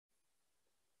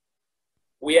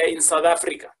we are in South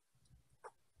Africa.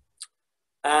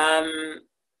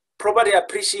 Property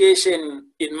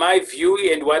appreciation, in my view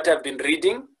and what I've been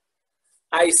reading,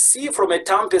 I see from a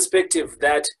town perspective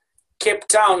that Cape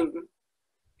Town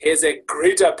has a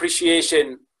greater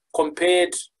appreciation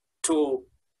compared to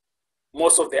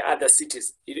most of the other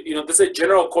cities. You know, this is a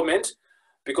general comment,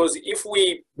 because if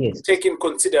we take in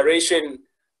consideration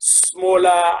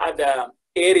smaller other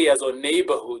areas or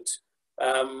neighborhoods,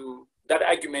 that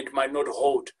argument might not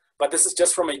hold. But this is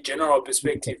just from a general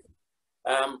perspective.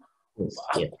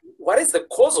 What is the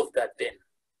cause of that then?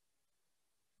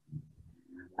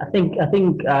 I think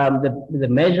the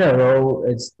major role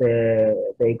is the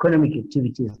economic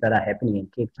activities that are happening in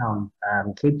Cape Town.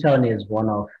 Cape Town is one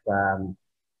of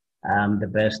the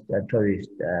best tourist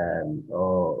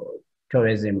or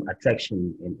tourism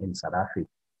attraction in South Africa.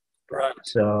 Right.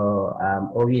 So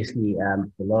obviously, a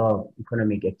lot of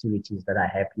economic activities that are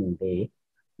happening there,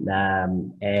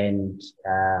 and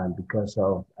because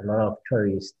of a lot of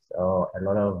tourists or a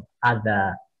lot of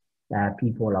other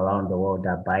people around the world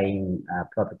are buying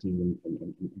properties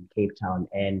in Cape Town,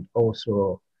 and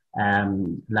also,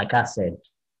 like I said,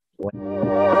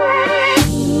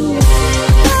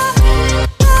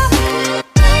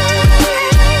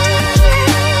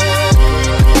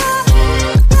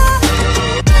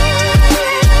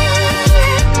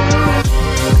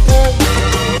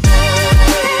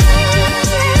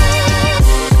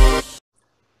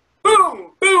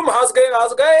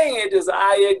 how's it going? It is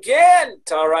I again,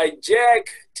 Tarai Jack,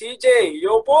 TJ,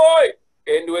 your boy,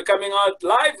 and we're coming out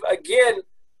live again.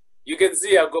 You can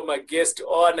see I've got my guest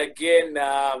on again,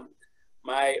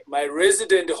 my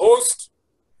resident host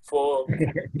for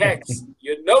X.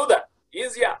 You know that.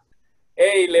 He's here.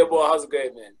 Hey, Lebo, how's it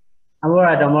going, man? I'm all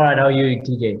right. How are you,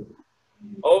 TJ?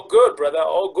 All good, brother.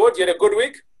 All good. You had a good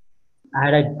week? I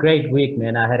had a great week,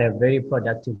 man. I had a very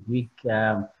productive week.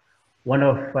 One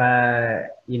of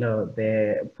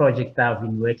the projects I've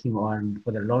been working on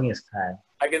for the longest time.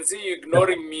 I can see you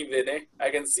ignoring me then, eh? I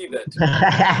can see that.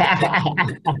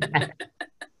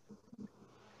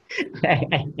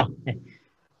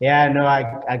 Yeah, no, I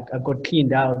got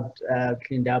cleaned up a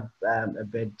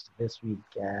bit this week.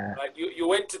 Right, you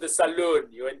went to the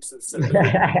salon. You went to the salon.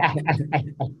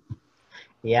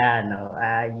 Yeah, no,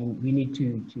 we need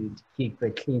to keep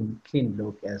a clean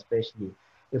look, especially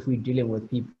if we're dealing with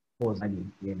people. Money,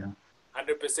 you know.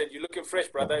 100%. You're looking fresh,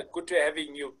 brother. Good to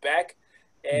having you back.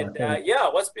 And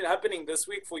what's been happening this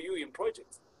week for you in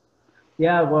projects?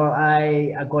 Yeah, well,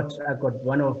 I got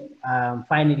one of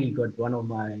finally got one of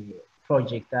my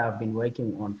projects that I've been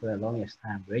working on for the longest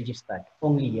time registered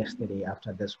only yesterday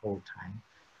after this whole time.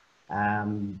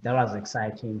 That was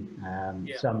exciting.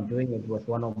 So I'm doing it with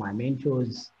one of my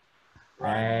mentors.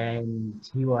 Right. And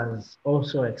he was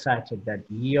also excited that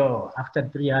after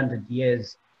 300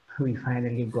 years, we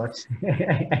finally got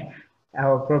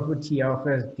our property, our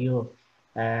first deal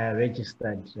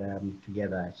registered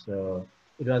together. So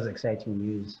it was exciting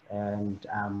news. And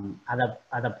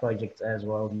other projects as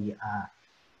well. We are,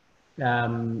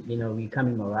 we're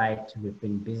coming all right. We've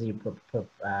been busy,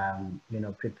 preparing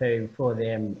for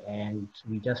them, and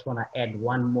we just want to add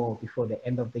one more before the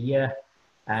end of the year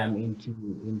into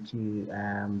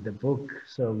the book.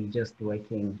 So we're just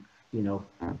working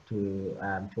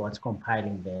towards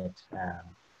compiling that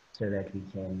so that we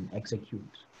can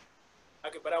execute.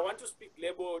 Okay, but I want to speak,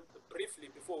 Lebo, briefly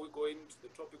before we go into the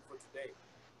topic for today.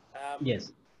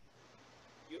 Yes.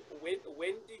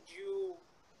 When did you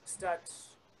start?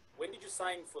 When did you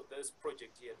sign for this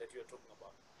project here that you're talking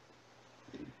about?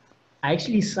 I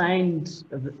actually signed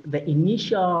the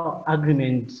initial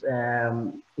agreement.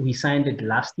 We signed it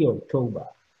last year, October.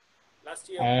 Last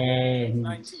year, and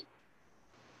 2019.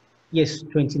 Yes,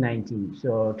 2019.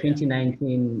 So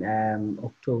 2019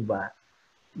 October,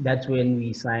 that's when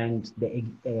we signed the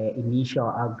initial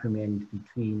agreement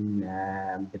between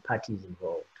the parties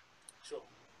involved. Sure.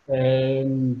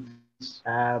 And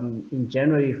in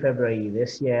January, February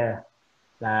this year,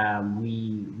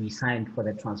 we signed for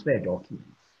the transfer documents.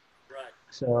 Right.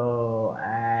 So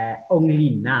only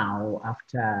now,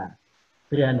 after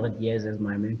 300 years, as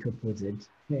my mentor puts it,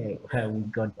 we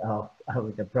got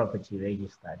the property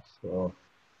registered. So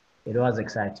it was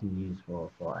exciting news for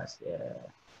us,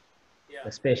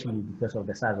 especially because of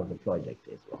the size of the project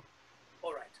as well.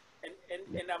 All right, and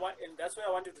that's why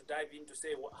I wanted to dive in to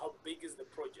say how big is the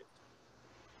project?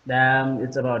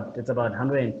 It's about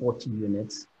 140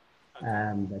 units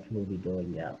that we'll be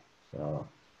doing, yeah. So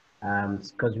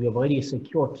because we have already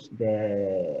secured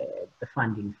the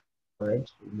funding for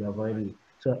it, we have already.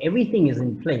 So everything is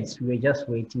in place. We're just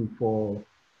waiting for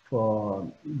for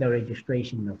the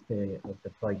registration of the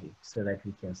project so that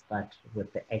we can start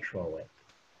with the actual work.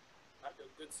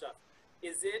 Good stuff.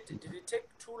 Did it take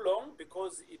too long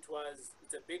because it's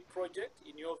a big project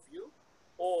in your view,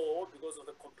 or because of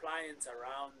the compliance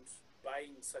around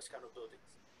buying such kind of buildings?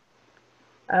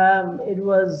 It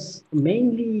was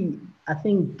mainly, I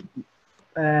think,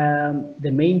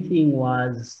 the main thing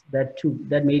was that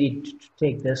made it to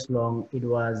take this long. It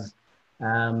was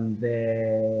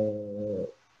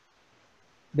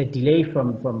the delay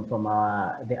from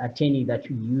the attorney that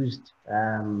we used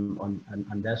on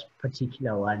this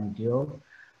particular one deal.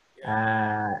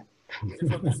 Yeah. Is it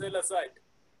from the seller side?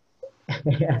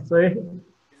 Yeah, sorry?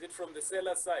 Is it from the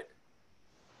seller side?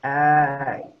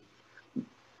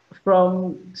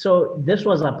 So this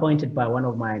was appointed by one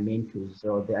of my mentors.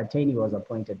 So the attorney was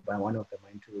appointed by one of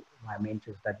my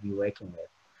mentors that we're working with.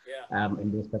 Yeah.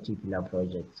 In this particular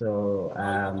project. So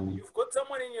you've got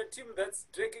someone in your team that's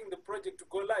dragging the project to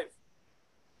go live.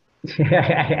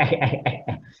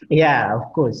 Yeah,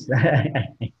 of course.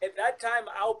 At that time,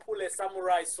 I'll pull a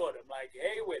samurai sword. I'm like,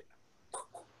 hey, wait.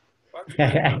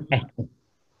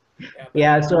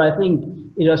 Yeah, so I think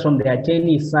it was from the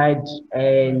attorney side,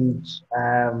 and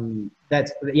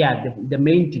the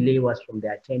main delay was from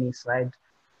the attorney side.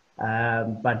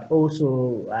 But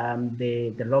also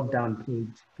the lockdown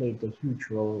played a huge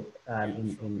role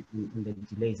in the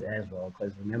delays as well.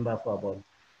 Because remember, for about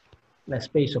a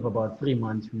space of about 3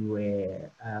 months, we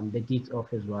were the deeds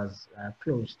office was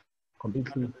closed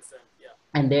completely. Yeah.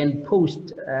 And then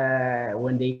post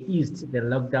when they eased the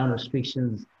lockdown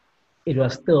restrictions, it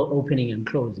was still opening and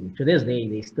closing. To this day,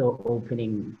 they're still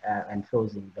opening and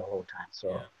closing the whole time.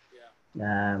 So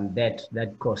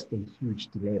that caused a huge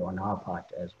delay on our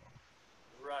part as well.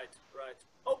 Right.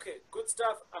 Okay, good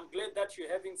stuff. I'm glad that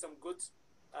you're having some good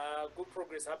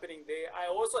progress happening there. I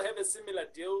also have a similar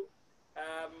deal,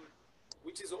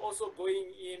 which is also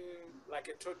going in like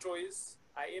a tortoise.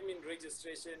 I am in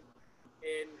registration,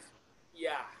 and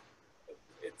yeah,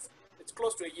 it's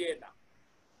close to a year now.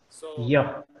 So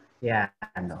yeah,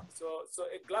 I know. So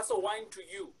a glass of wine to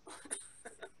you.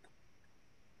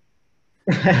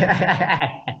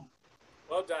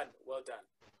 Well done.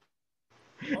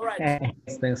 All right.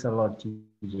 Thanks a lot,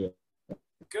 TJ.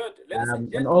 Good.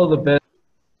 And all the best.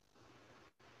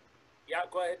 Yeah,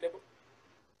 go ahead, Lebo.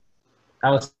 I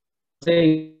was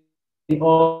saying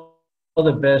all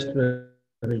the best with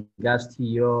regards to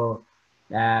your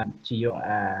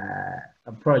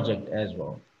project as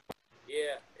well.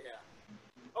 Yeah.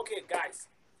 Okay, guys,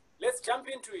 let's jump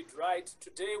into it. Right.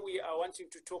 Today we are wanting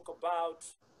to talk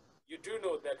about. You do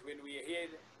know that when we are here,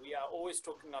 we are always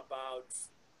talking about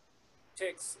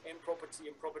tax and property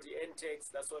and tax.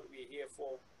 That's what we're here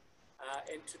for.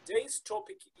 And today's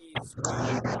topic is we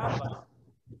will cover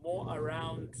more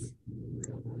around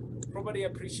property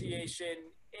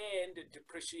appreciation and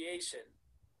depreciation.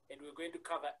 And we're going to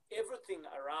cover everything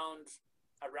around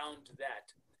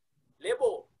that.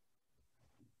 Lebo,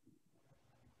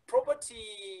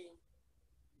 property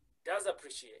does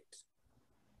appreciate.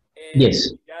 And yes.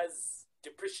 It does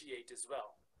depreciate as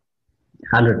well.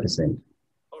 100%.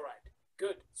 All right,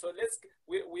 good. So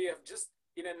we have just,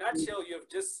 in a nutshell, you have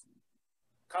just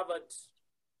covered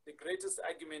the greatest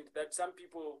argument that some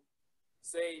people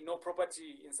say no,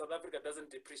 property in South Africa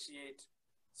doesn't depreciate.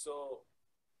 So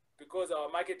because our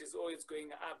market is always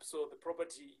going up, so the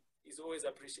property is always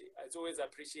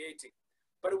appreciating.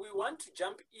 But we want to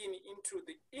jump into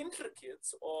the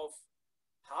intricacies of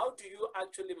how do you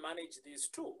actually manage these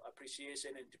two,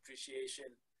 appreciation and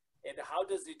depreciation, and how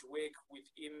does it work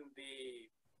within the,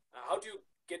 how do you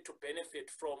get to benefit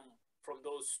from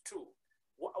those two?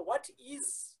 What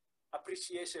is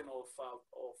appreciation of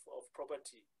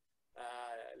property,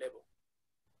 Lebo?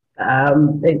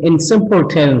 In simple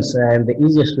terms, the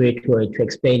easiest way to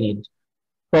explain it,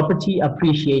 property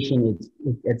appreciation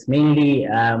it's mainly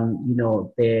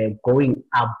the going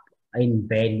up in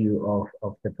value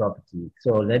of the property.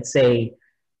 So let's say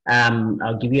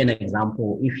I'll give you an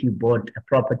example. If you bought a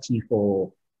property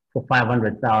for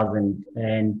 500,000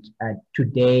 and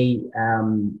today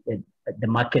the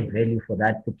market value for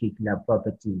that particular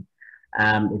property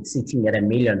it's sitting at R1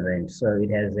 million, so it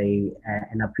has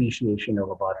an appreciation of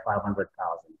about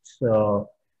 500,000. So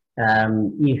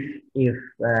if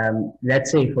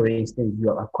let's say, for instance,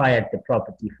 you acquired the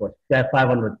property for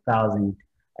 500,000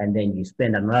 and then you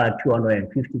spend another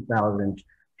 250,000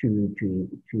 to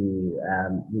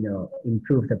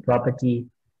improve the property,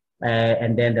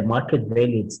 and then the market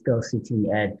value is still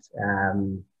sitting at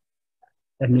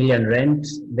R1 million,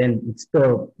 then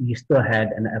you still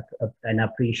had an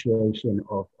appreciation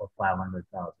of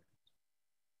 500,000.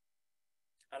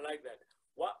 I like that.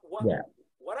 Yeah.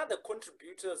 What are the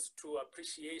contributors to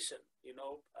appreciation? You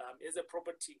know, as a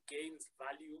property gains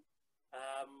value,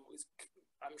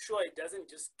 I'm sure it doesn't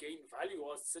just gain value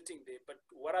while sitting there, but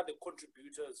what are the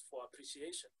contributors for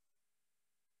appreciation?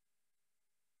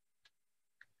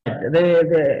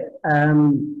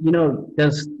 You know,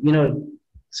 there's, you know,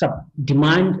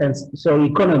 demand, and so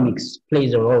economics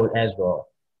plays a role as well.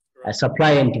 Right.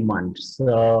 Supply and demand.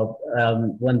 So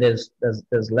when there's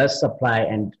less supply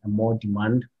and more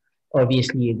demand,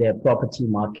 obviously the property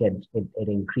market it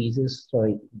increases.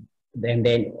 So then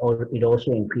it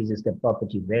also increases the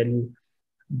property value,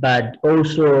 but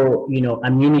also, you know,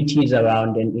 amenities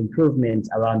around and improvements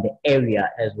around the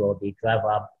area as well. They drive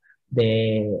up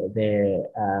the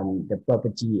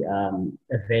property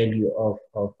value of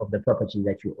the property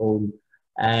that you own,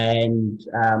 and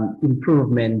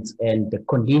improvements and the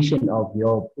condition of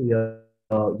your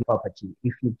property.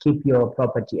 If you keep your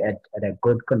property at a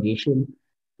good condition,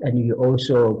 and you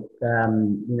also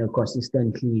you know,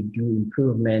 consistently do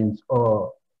improvements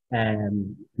or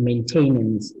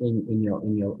maintenance in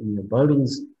your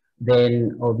buildings,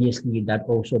 then obviously that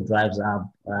also drives up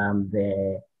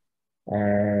the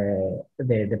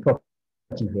property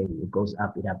value. It goes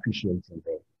up, it appreciates in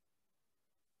value.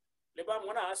 Lebo, I'm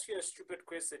going to ask you a stupid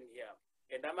question here,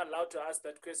 and I'm allowed to ask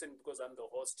that question because I'm the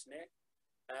host.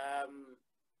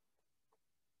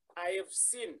 I have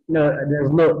seen. No,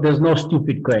 there's no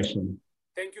stupid question.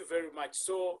 Thank you very much.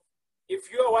 So,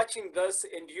 if you are watching this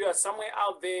and you are somewhere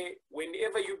out there,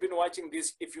 whenever you've been watching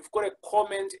this, if you've got a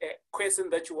comment, a question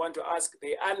that you want to ask,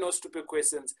 there are no stupid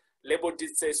questions. Lebo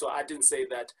did say so. I didn't say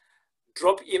that.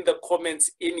 Drop in the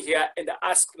comments in here and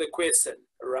ask the question,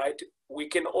 right? We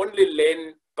can only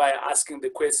learn by asking the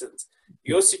questions.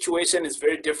 Your situation is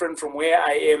very different from where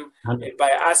I am. And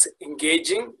by us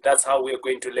engaging, that's how we're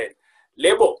going to learn.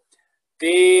 Lebo,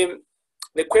 the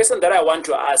question that I want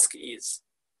to ask is,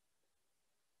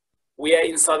 we are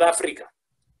in South Africa.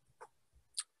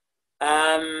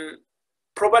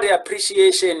 Property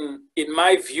appreciation, in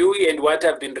my view and what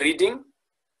I've been reading,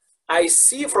 I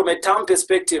see from a town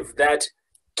perspective that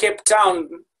Cape Town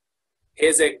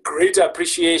has a greater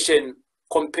appreciation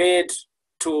compared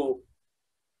to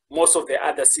most of the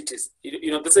other cities.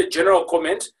 You know, this is a general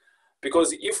comment,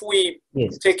 because if we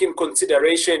take in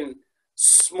consideration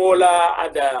smaller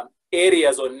other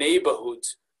areas or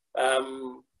neighborhoods,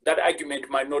 that argument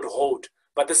might not hold.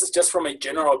 But this is just from a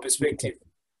general perspective.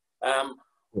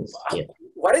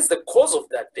 What is the cause of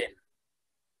that then?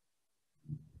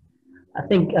 I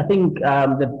think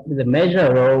the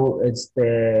major role is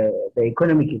the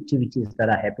economic activities that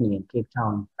are happening in Cape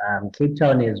Town. Cape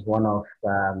Town is one of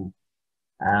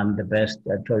the best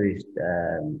tourist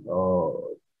or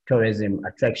tourism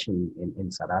attraction in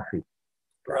South Africa.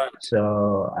 Right.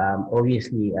 So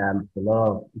obviously a lot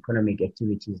of economic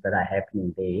activities that are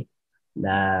happening there,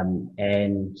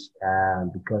 and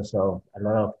because of a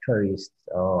lot of tourists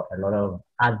or a lot of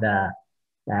other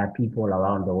people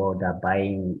around the world are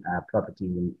buying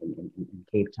properties in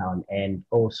Cape Town. And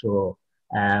also,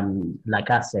 like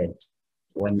I said,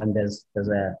 when there's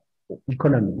a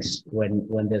economics,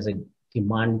 when there's a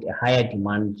demand, a higher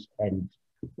demand, and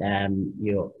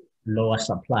lower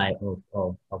supply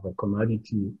of a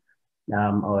commodity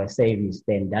or a service,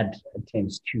 then that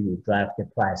tends to drive the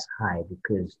price high,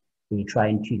 because they're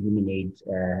trying to eliminate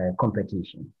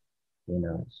competition, you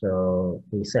know, so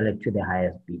they sell it to the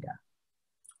highest bidder.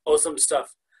 Awesome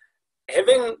stuff.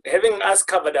 Having us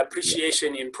covered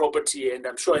appreciation in property, and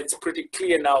I'm sure it's pretty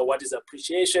clear now what is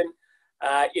appreciation.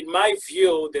 In my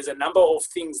view, there's a number of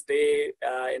things there,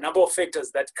 a number of factors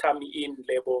that come in,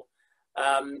 Lebo.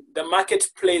 The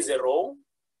market plays a role,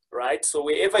 right? So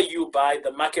wherever you buy,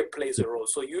 the market plays a role.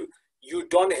 So you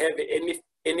don't have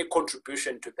any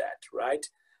contribution to that, right?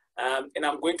 And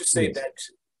I'm going to say that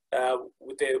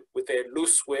with a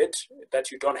loose word, that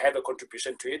you don't have a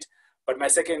contribution to it. But my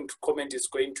second comment is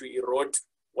going to erode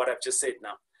what I've just said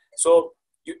now. So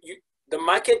the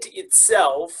market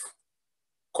itself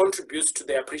contributes to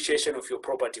the appreciation of your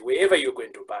property wherever you're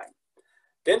going to buy.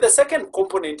 Then the second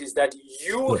component is that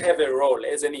you have a role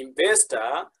as an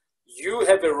investor. You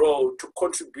have a role to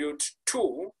contribute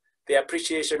to the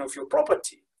appreciation of your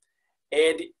property.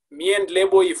 And me and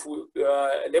Lebo, if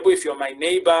you're my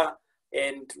neighbor,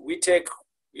 and we take,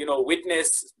 you know,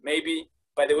 Witness, maybe.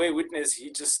 By the way, Witness, he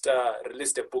just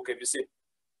released a book. Have you seen?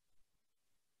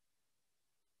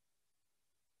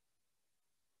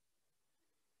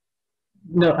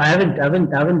 No, I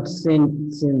haven't seen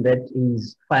that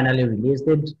he's finally released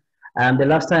it. The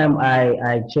last time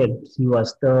I checked, it was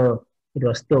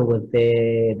still with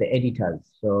the editors.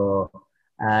 So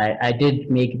I did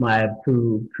make my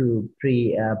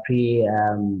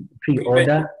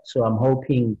pre-order, so I'm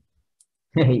hoping.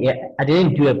 Yeah, I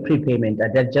didn't do a prepayment.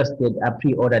 Just did I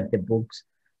pre-ordered the books.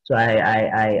 So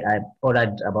I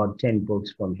ordered about 10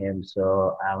 books from him.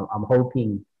 So I'm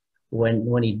hoping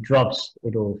when it drops,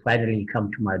 it will finally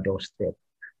come to my doorstep.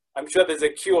 I'm sure there's a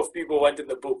queue of people wanting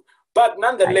the book. But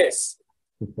nonetheless,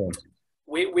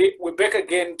 we're back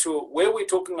again to where we're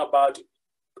talking about.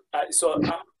 So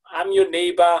I'm your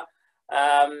neighbor,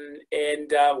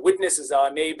 and Witness is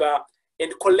our neighbor.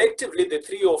 And collectively, the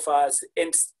three of us,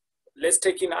 and let's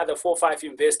take in other 4 or 5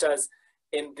 investors,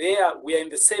 and there we are in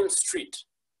the same street.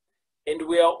 And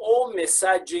we are all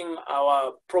massaging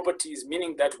our properties,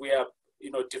 meaning that we are,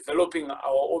 developing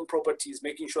our own properties,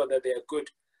 making sure that they are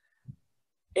good.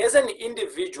 As an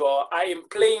individual, I am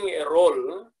playing a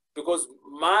role because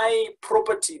my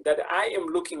property that I am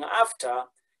looking after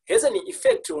has an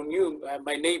effect on you,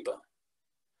 my neighbor.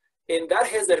 And that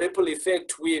has a ripple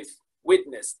effect with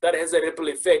Witness. That has a ripple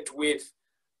effect with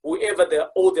whoever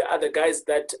all the other guys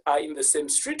that are in the same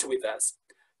street with us.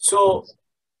 So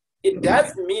it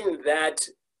does mean that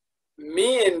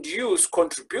me and you's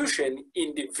contribution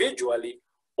individually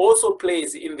also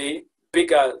plays in the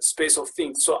bigger space of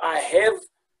things. So I have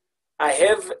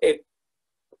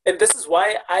and this is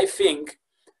why I think,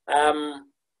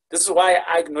 this is why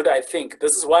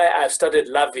I've started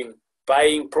loving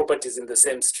buying properties in the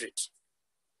same street.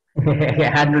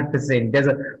 100%.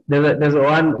 There's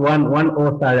one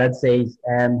author that says,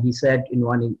 he said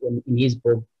in his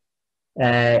book,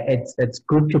 it's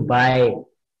good to buy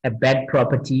a bad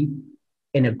property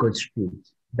in a good street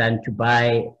than to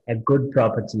buy a good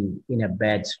property in a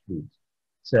bad street.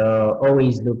 So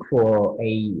always look for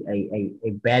a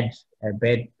bad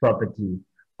property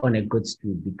on a good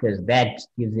street, because that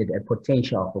gives it a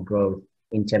potential for growth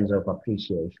in terms of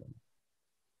appreciation.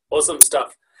 Awesome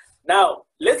stuff. Now,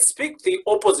 let's speak the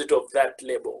opposite of that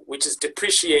label, which is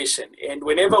depreciation. And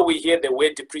whenever we hear the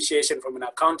word depreciation from an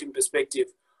accounting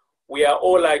perspective, we are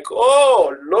all like,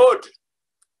 oh, Lord,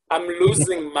 I'm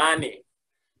losing money.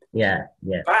 Yeah.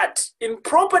 But in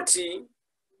property,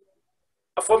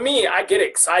 for me, I get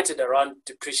excited around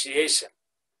depreciation,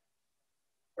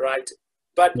 right?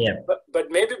 But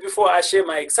maybe before I share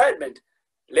my excitement,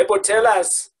 Lebo, tell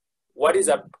us, what is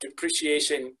a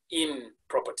depreciation in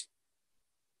property?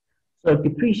 So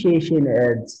depreciation,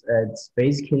 it's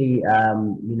basically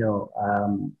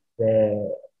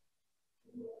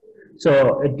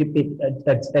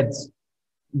it's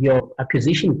your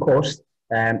acquisition cost.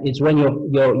 It's when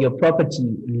your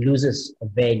property loses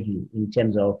value in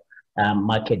terms of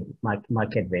market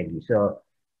value. So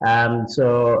and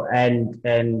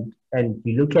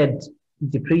you look at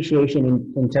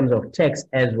depreciation in terms of tax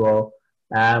as well.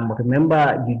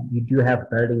 Remember, you do have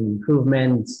building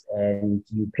improvements, and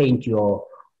you paint your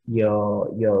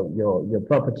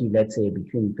property, let's say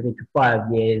between 3 to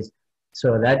 5 years.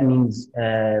 So that means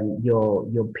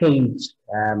your paint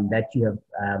that you have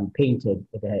painted,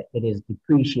 it is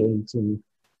depreciating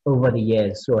over the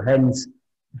years. So hence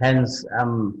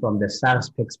from the SARS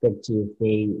perspective,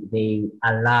 they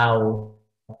allow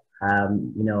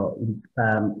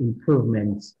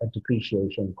improvements at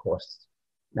depreciation costs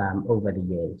over the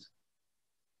years.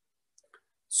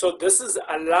 So this is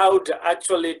allowed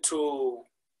actually to,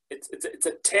 it's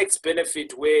a tax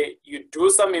benefit where you do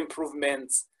some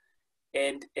improvements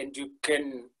and you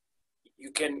can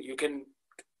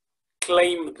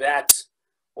claim that,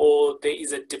 or there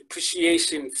is a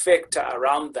depreciation factor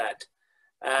around that.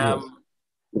 And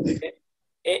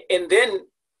then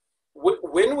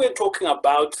when we're talking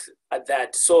about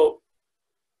that, so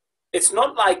it's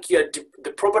not like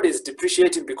the property is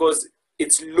depreciating because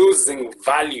it's losing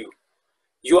value.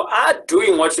 You are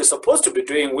doing what you're supposed to be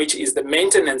doing, which is the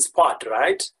maintenance part,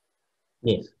 right?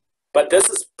 Yes. But this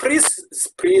is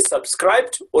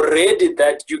pre-subscribed already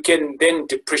that you can then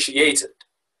depreciate it.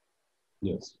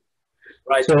 Yes.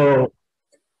 Right.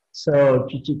 So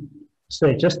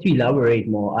just to elaborate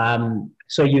more,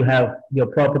 so you have your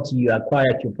property, you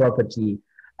acquired your property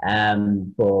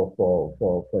for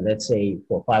let's say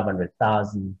for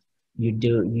 500,000. You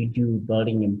do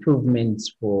building improvements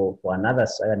for another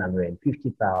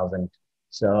 750,000.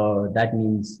 So that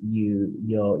means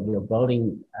your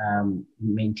building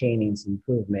maintenance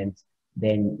improvements,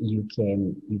 then you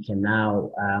can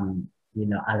now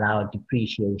allow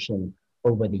depreciation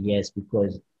over the years,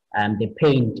 because the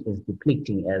paint is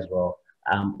depleting as well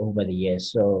over the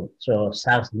years. So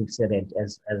SARS looks at it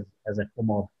as a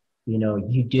form of,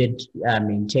 you did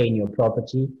maintain your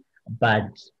property, but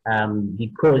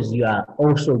because you are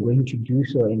also going to do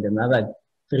so in another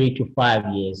 3 to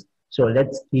 5 years, so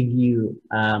let's give you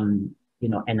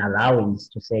an allowance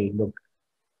to say, look,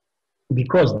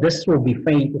 because this will be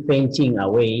fainting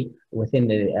away within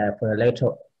the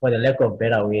for the lack of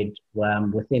better word,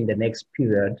 within the next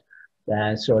period.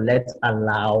 So let's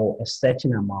allow a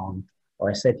certain amount or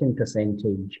a certain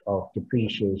percentage of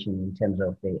depreciation in terms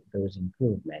of those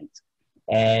improvements,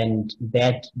 and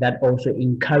that also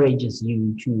encourages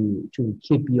you to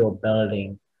keep your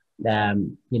building, at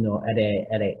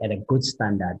a good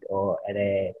standard, or at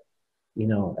a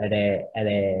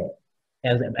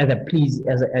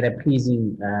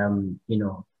pleasing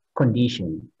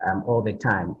condition all the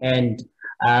time. And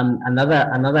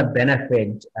another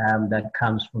benefit that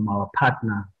comes from our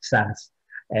partner SARS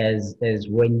is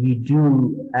when you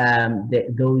do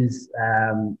those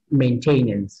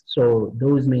maintenance. So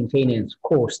those maintenance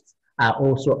costs are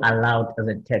also allowed as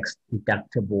a tax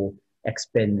deductible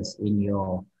expense in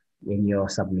your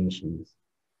submissions.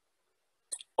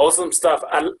 Awesome stuff.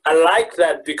 I like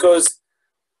that, because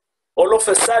all of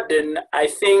a sudden, I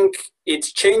think it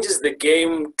changes the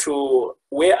game to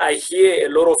where I hear a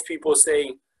lot of people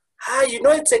saying,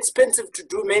 it's expensive to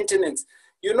do maintenance.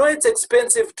 It's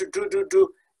expensive to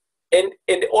do. And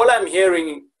all I'm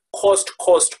hearing, cost.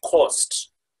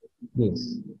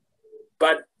 Yes.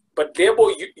 But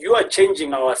therefore, you are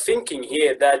changing our thinking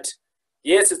here that,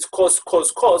 yes, it's cost,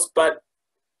 but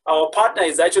our partner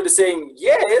is actually saying,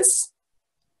 yes,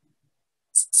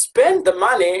 spend the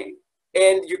money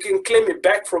and you can claim it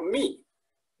back from me.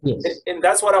 Yes. And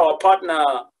that's what our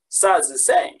partner SARS is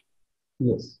saying.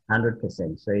 Yes,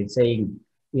 100%. So it's saying,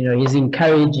 he's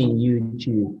encouraging you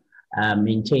to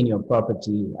maintain your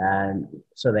property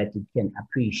so that it can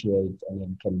appreciate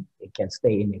and it can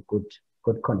stay in a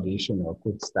good condition or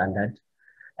good standard.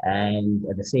 And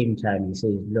at the same time, he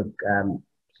says, look,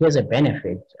 here's a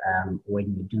benefit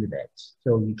when you do that.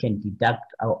 So you can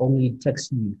deduct, I'll only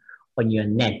tax you on your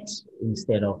net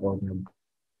instead of on your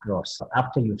gross. So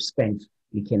after you've spent,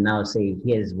 you can now say,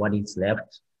 here's what is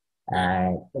left.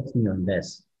 Tax me on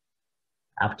this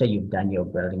after you've done your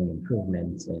building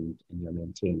improvements and your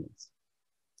maintenance.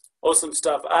 Awesome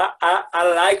stuff.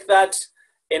 I like that.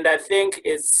 And I think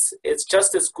it's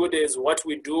just as good as what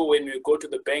we do when we go to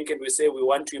the bank and we say we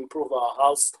want to improve our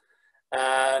house.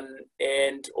 I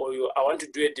want to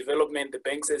do a development. The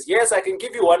bank says, yes, I can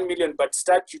give you 1 million, but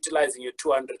start utilizing your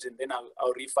 200 and then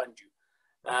I'll refund you.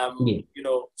 Yeah.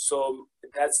 So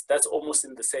that's almost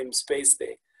in the same space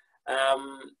there.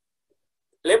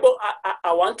 Lebo,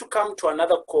 I want to come to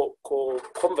another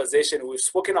conversation. We've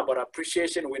spoken about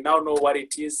appreciation. We now know what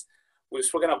it is. We've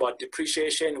spoken about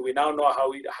depreciation. We now know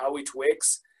how it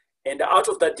works. And out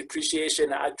of that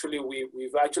depreciation, actually,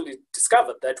 we've actually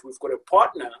discovered that we've got a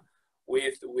partner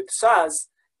with SARS,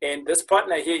 and this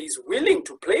partner here is willing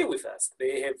to play with us.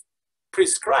 They have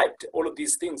prescribed all of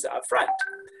these things up front.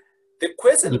 The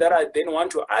question that I then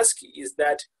want to ask is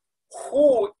that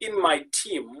who in my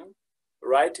team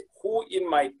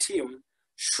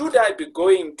should I be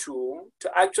going to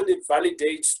actually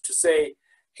validate, to say,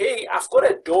 hey, I've got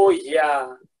a door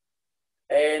here,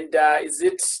 and is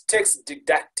it tax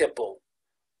deductible?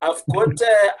 I've got,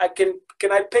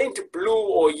 can I paint blue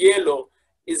or yellow?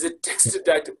 Is it tax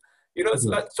deductible? It's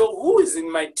like, so who is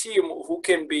in my team who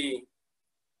can be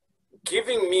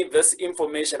giving me this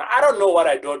information? I don't know what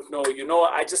I don't know.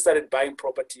 I just started buying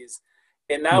properties,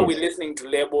 and now we're listening to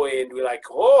Lebo and we're like,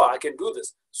 oh, I can do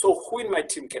this. So who in my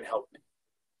team can help me?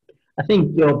 I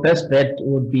think your best bet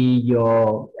would be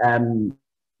your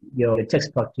tax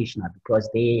practitioner, because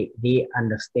they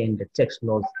understand the tax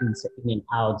laws in and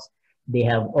out. They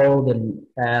have all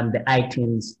the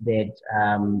items that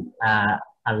are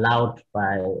allowed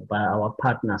by our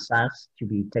partner SARS to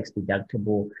be tax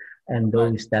deductible, and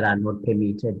those that are not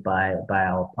permitted by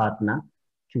our partner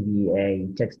to be a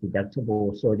tax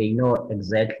deductible. So they know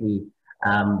exactly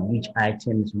which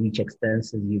items, which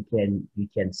expenses you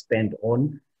can spend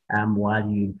on while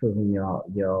you're improving your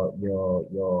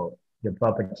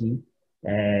property,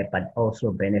 but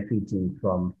also benefiting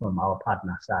from our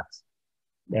partner SARS.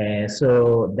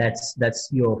 So that's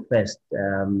your first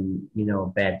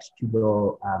bet, to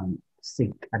go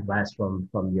seek advice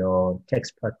from your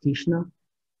tax practitioner.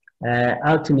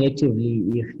 Alternatively,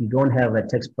 if you don't have a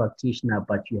tax practitioner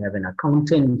but you have an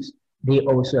accountant, they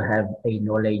also have a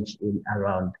knowledge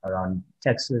around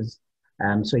taxes.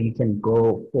 So you can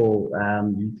go for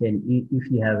if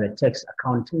you have a tax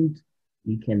accountant,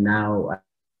 you can now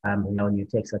rely on your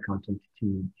tax accountant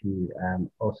to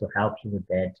also help you with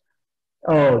that.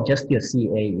 Oh, just your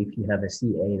CA, if you have a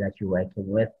CA that you're working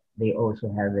with, they also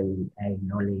have a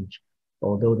knowledge,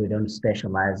 although they don't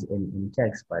specialize in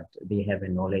tax, but they have a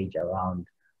knowledge around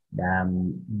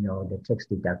the tax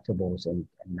deductibles and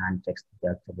non-tax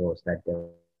deductibles that the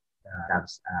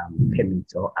tax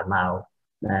permits or allow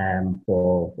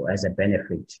for as a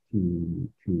benefit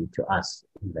to us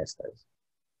investors.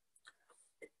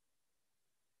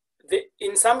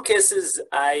 In some cases,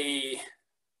 I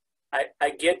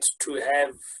get to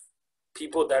have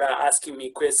people that are asking me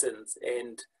questions,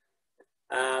 and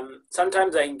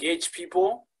sometimes I engage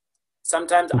people.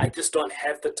 Sometimes I just don't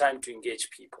have the time to engage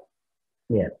people.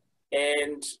 Yeah.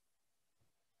 And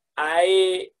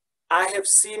I have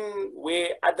seen where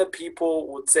other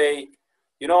people would say,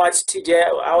 you know what, TJ,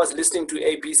 I was listening to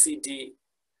ABCD,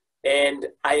 and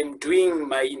I am doing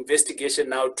my investigation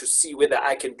now to see whether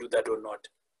I can do that or not.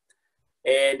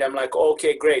 And I'm like,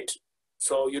 okay, great.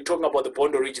 So you're talking about the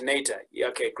bond originator. Yeah,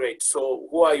 okay, great. So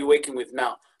who are you working with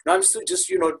now? No, I'm still just,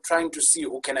 trying to see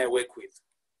who can I work with.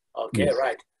 Okay, yes.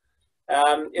 Right.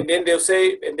 And then they'll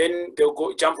say, and then they'll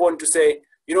go jump on to say,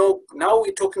 now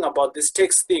we're talking about this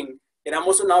tax thing, and I'm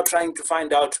also now trying to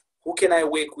find out who can I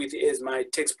work with as my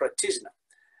tax practitioner.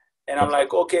 And I'm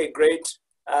like, okay, great.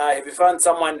 Have you found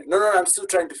someone? No, I'm still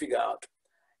trying to figure out.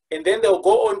 And then they'll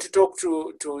go on to talk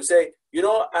to say,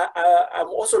 I'm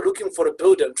also looking for a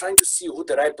builder. I'm trying to see who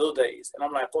the right builder is. And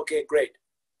I'm like, okay, great.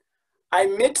 I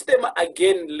met them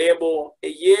again, Lebo, a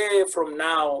year from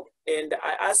now, and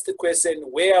I asked the question,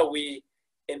 where are we?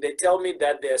 And they tell me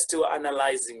that they're still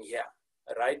analyzing here,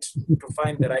 right, to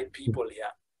find the right people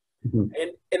here.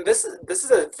 And this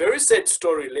is a very sad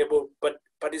story, Lebo, but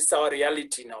it's our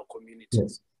reality in our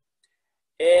communities.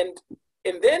 Yes.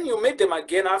 And then you meet them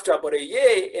again after about a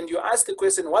year, and you ask the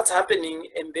question, what's happening?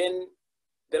 And then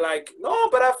they're like, no,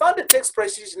 but I found a tax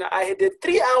practitioner. I had a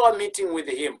 3-hour meeting with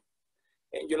him.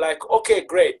 And you're like, okay,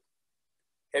 great.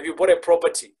 Have you bought a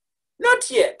property?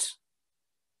 Not yet.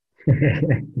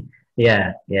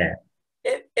 Yeah.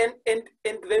 And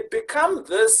they become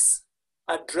this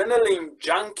adrenaline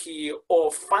junkie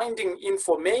of finding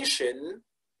information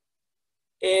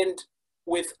and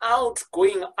without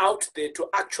going out there to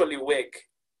actually work.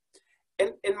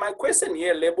 And my question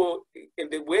here, Lebo, in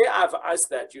the way I've asked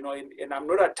that, and I'm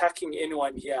not attacking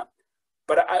anyone here,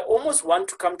 but I almost want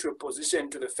to come to a position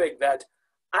to the fact that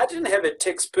I didn't have a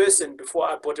tax person before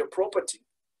I bought a property.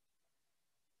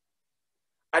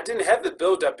 I didn't have the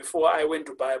builder before I went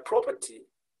to buy a property.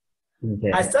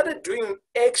 Okay. I started doing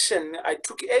action. I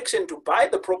took action to buy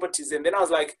the properties, and then I was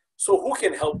like, so who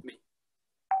can help me?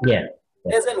 Yeah.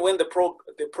 As and when the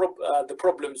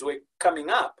problems were coming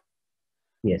up.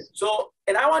 Yes. So,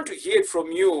 and I want to hear it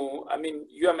from you. I mean,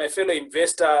 you are my fellow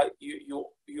investor. You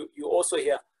also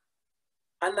here.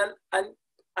 And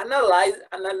analyze.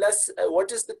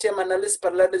 What is the term?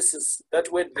 Paralysis.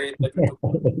 That word.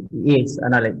 Yes,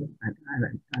 analyze.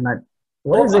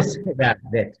 What is this? That?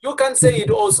 You can say it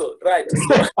also, right?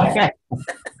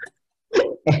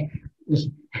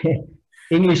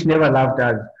 English never loved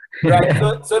us.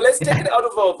 Right. So let's take it out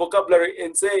of our vocabulary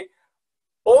and say,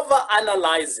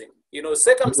 over-analyzing,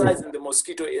 circumcising the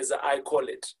mosquito, as I call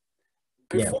it,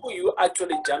 before you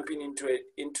actually jumping into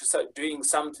doing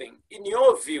something. In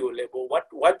your view, Lebo,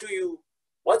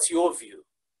 what's your view?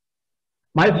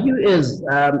 My view is,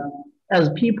 as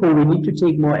people, we need to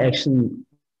take more action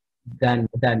than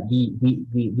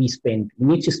we spend.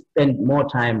 We need to spend more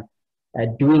time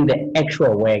doing the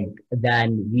actual work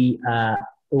than we are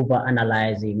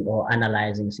over-analyzing or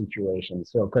analyzing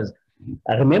situations. So, because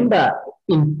remember,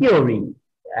 in theory,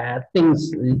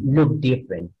 things look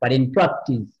different, but in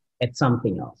practice, it's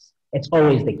something else. It's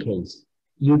always the case.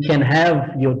 You can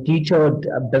have your detailed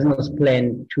business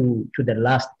plan to the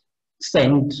last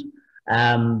cent,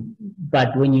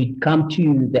 but when you come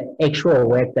to the actual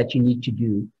work that you need to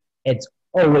do, it's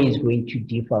always going to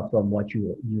differ from what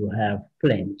you have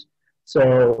planned.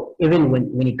 So even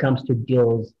when it comes to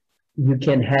deals, you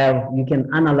can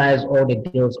analyze all the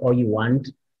deals all you want,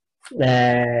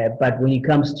 but when it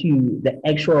comes to the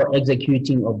actual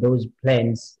executing of those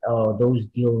plans or those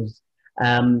deals,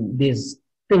 there's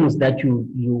things that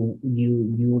you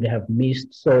would have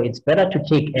missed. So it's better to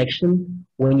take action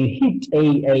when you hit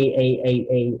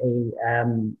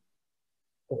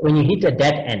when you hit a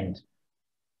dead end.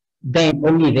 Then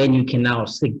only then you can now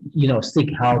seek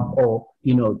help or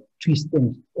twist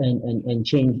and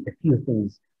change a few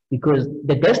things, because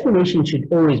the destination should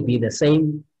always be the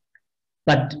same,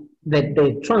 but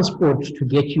the transport to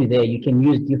get you there, you can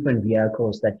use different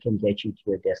vehicles that can get you to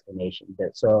your destination.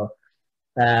 So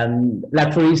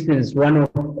like for instance, one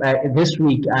of this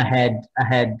week I had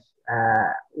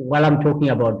while I'm talking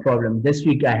about problem, this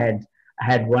week I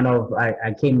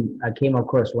came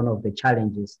across one of the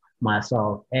challenges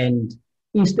myself, and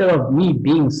instead of me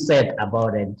being sad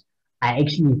about it, I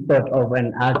actually thought of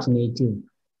an alternative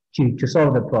to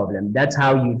solve the problem. That's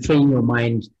how you train your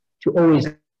mind to always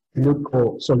look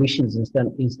for solutions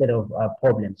instead of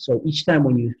problems. So each time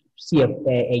when you see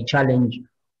a challenge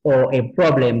or a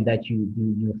problem that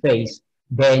you face,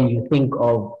 then you think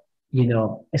of, you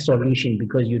know, a solution,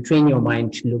 because you train your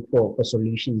mind to look for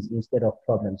solutions instead of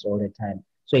problems all the time.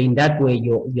 So in that way,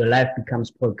 your life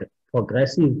becomes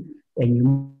progressive, and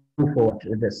you move forward.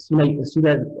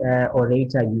 Sooner or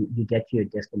later, you get to your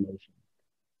destination.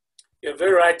 You're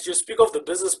very right. You speak of the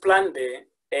business plan there,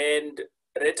 and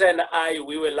Rita and I,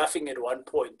 we were laughing at one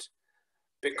point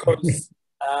because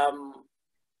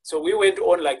so we went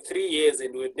on like 3 years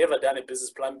and we'd never done a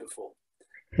business plan before.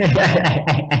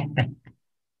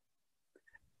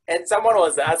 And someone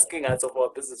was asking us of our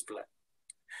business plan.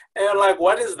 And I'm like,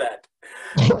 what is that?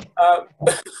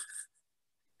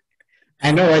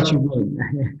 I know what you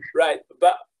mean. Right.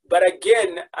 But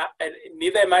again,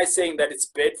 neither am I saying that it's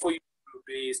bad for you to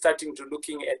be starting to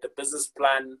looking at the business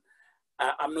plan.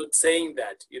 I'm not saying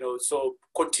that, you know, so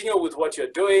continue with what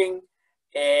you're doing,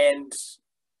 and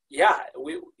yeah,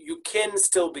 you can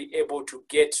still be able to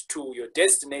get to your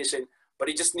destination, but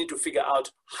you just need to figure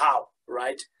out how,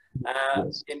 right?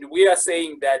 Yes. And we are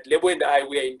saying that Lebo and I,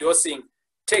 we are endorsing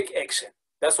take action.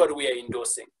 That's what we are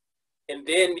endorsing. And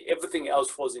then everything else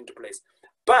falls into place.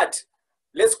 But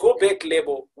let's go back,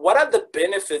 Lebo. What are the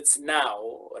benefits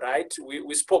now, right?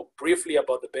 We spoke briefly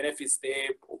about the benefits there,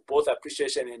 both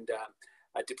appreciation and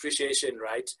depreciation,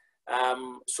 right?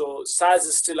 So SARS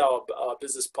is still our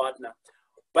business partner.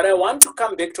 But I want to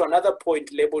come back to another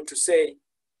point, Lebo, to say,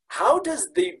 how does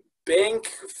the bank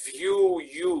view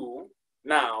you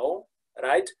now,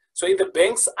 right? So in the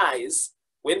bank's eyes,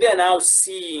 when they're now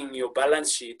seeing your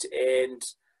balance sheet and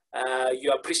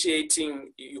you're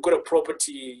appreciating, you got a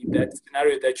property, that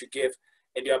scenario that you gave,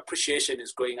 and your appreciation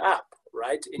is going up,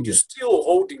 right? And you're still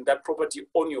holding that property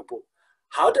on your book.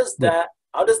 How does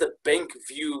the bank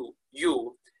view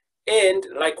you? And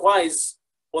likewise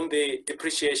on the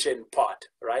depreciation part,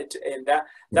 right? And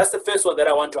that's the first one that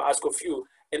I want to ask of you.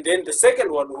 And then the second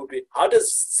one will be, how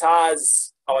does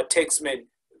SARS, our taxman,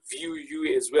 view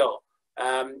you as well?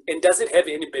 And does it have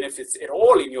any benefits at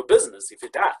all in your business if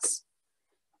it does?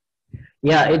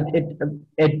 Yeah,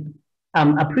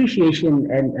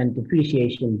 appreciation and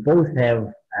depreciation both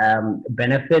have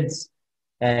benefits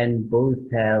and both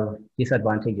have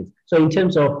disadvantages. So in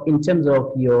terms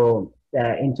of your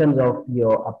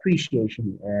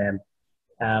appreciation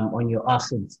on your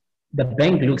assets, the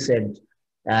bank looks at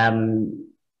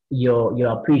your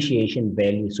appreciation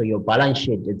value. So your balance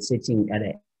sheet is sitting at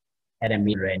a $1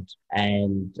 million,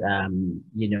 and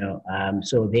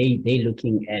so they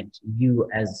looking at you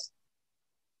as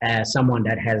someone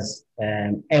that has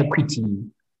equity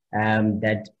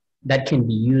that can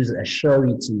be used as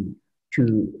surety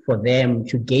for them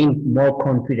to gain more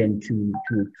confidence to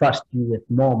trust you with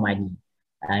more money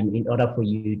in order for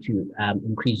you to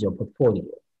increase your portfolio.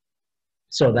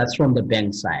 So that's from the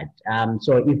bank side.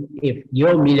 So if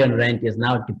your R1 million is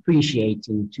now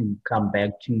depreciating to come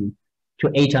back to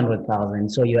 800,000,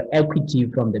 so your equity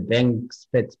from the bank's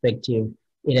perspective,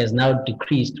 it has now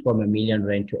decreased from R1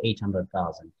 million to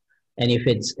 800,000. And if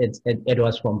it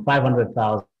was from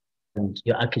 500,000,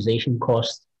 your acquisition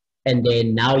cost, and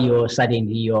then now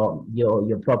suddenly your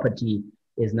property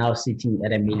is now sitting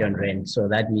at R1 million. So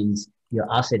that means your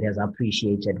asset has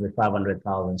appreciated with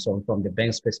 500,000. So from the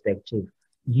bank's perspective,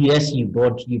 yes, you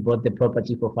bought the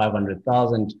property for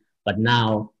 500,000, but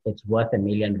now it's worth R1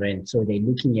 million. So they're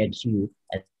looking at you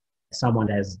as someone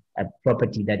that has a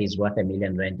property that is worth R1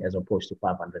 million as opposed to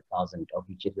 500,000, of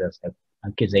which is the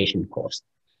acquisition cost.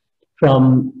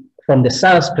 From the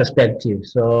SARS perspective,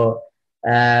 so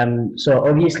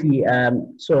obviously,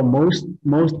 so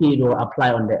mostly it will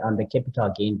apply on the capital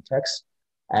gain tax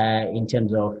in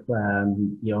terms of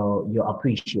your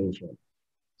appreciation.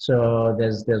 So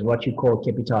there's what you call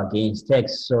capital gains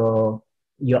tax. So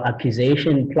your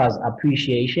acquisition plus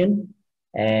appreciation,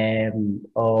 and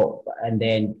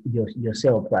then your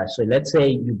sale price. So let's say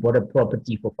you bought a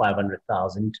property for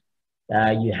 500,000.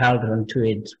 You held on to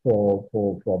it for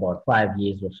about 5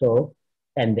 years or so,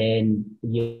 and then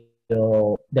the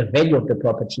value of the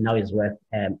property now is worth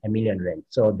R1 million.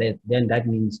 So then that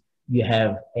means you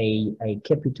have a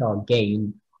capital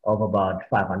gain of about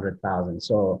 500,000.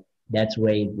 So that's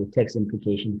where the tax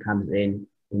implication comes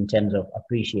in terms of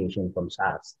appreciation from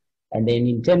SARS. And then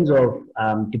in terms of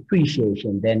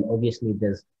depreciation, then obviously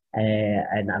there's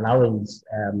an allowance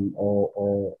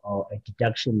or a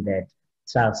deduction that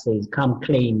SARS says, come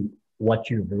claim what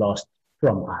you've lost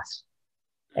from us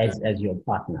as your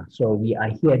partner. So we are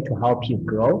here to help you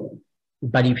grow.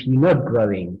 But if you're not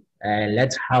growing,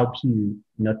 let's help you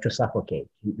not to suffocate.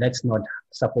 Let's not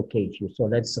suffocate you. So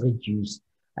let's reduce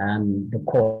the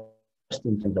cost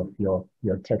in terms of your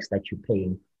tax that you're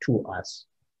paying to us.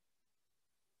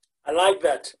 I like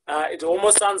that. It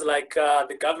almost sounds like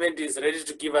the government is ready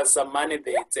to give us some money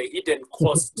there. It's a hidden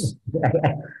cost.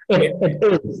 It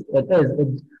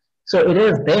is. So it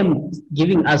is them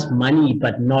giving us money,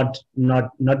 but not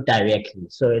directly.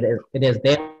 So it is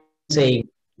them saying,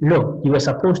 look, you were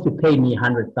supposed to pay me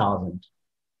 100,000,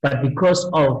 but because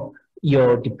of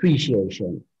your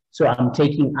depreciation, so I'm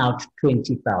taking out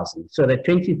 20,000. So the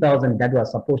 20,000 that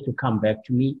was supposed to come back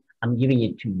to me, I'm giving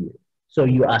it to you. So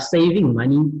you are saving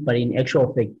money, but in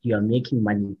actual fact, you are making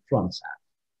money from SARS.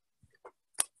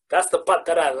 That's the part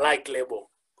that I like, Lebo.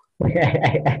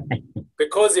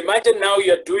 Because imagine now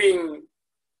you're doing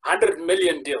 100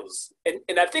 million deals.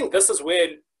 And I think this is where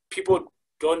people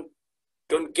don't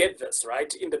get this,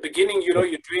 right? In the beginning, you're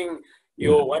doing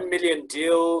your 1 million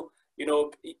deal,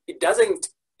 it doesn't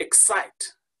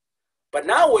excite. But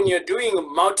now when you're doing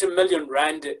multi-million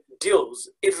rand deals,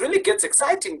 it really gets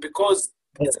exciting because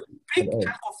it's a big chunk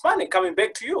of money coming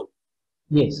back to you.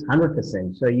 Yes,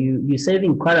 100%. So you're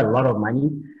saving quite a lot of money.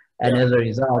 And as a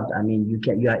result, I mean, you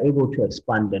are able to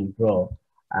expand and grow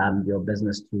your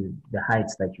business to the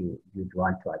heights that you'd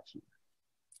want to achieve.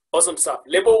 Awesome stuff.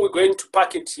 Lebo, we're going to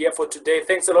pack it here for today.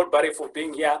 Thanks a lot, Barry, for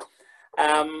being here.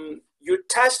 You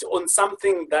touched on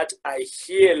something that I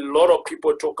hear a lot of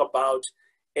people talk about,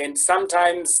 and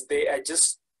sometimes they are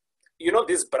just,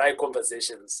 these Braai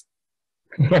conversations.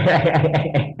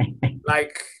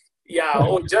 Like,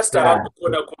 or just around the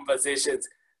corner conversations.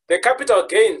 The capital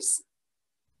gains.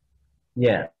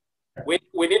 Yeah. We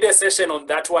need a session on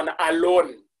that one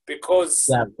alone because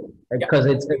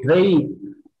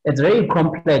it's very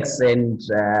complex, and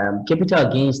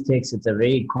capital gains tax, it's a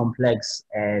very complex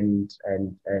and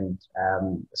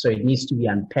so it needs to be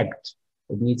unpacked.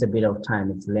 It needs a bit of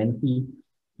time. It's lengthy.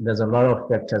 There's a lot of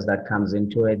factors that comes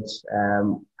into it.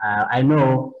 I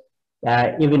know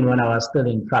even when I was still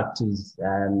in practice,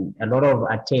 a lot of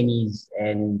attorneys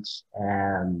and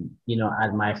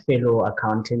as my fellow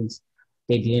accountants,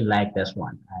 they didn't like this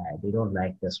one. They don't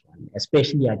like this one,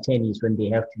 especially attorneys when they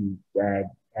have to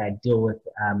deal with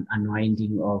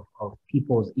unwinding of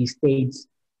people's estates.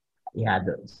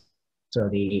 So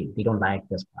they don't like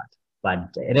this part,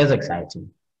 but it is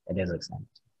exciting. It is exciting.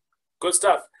 Good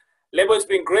stuff. Lebo, it's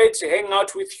been great to hang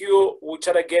out with you. We'll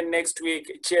chat again next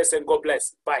week. Cheers and God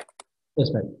bless. Bye.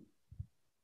 Yes, man.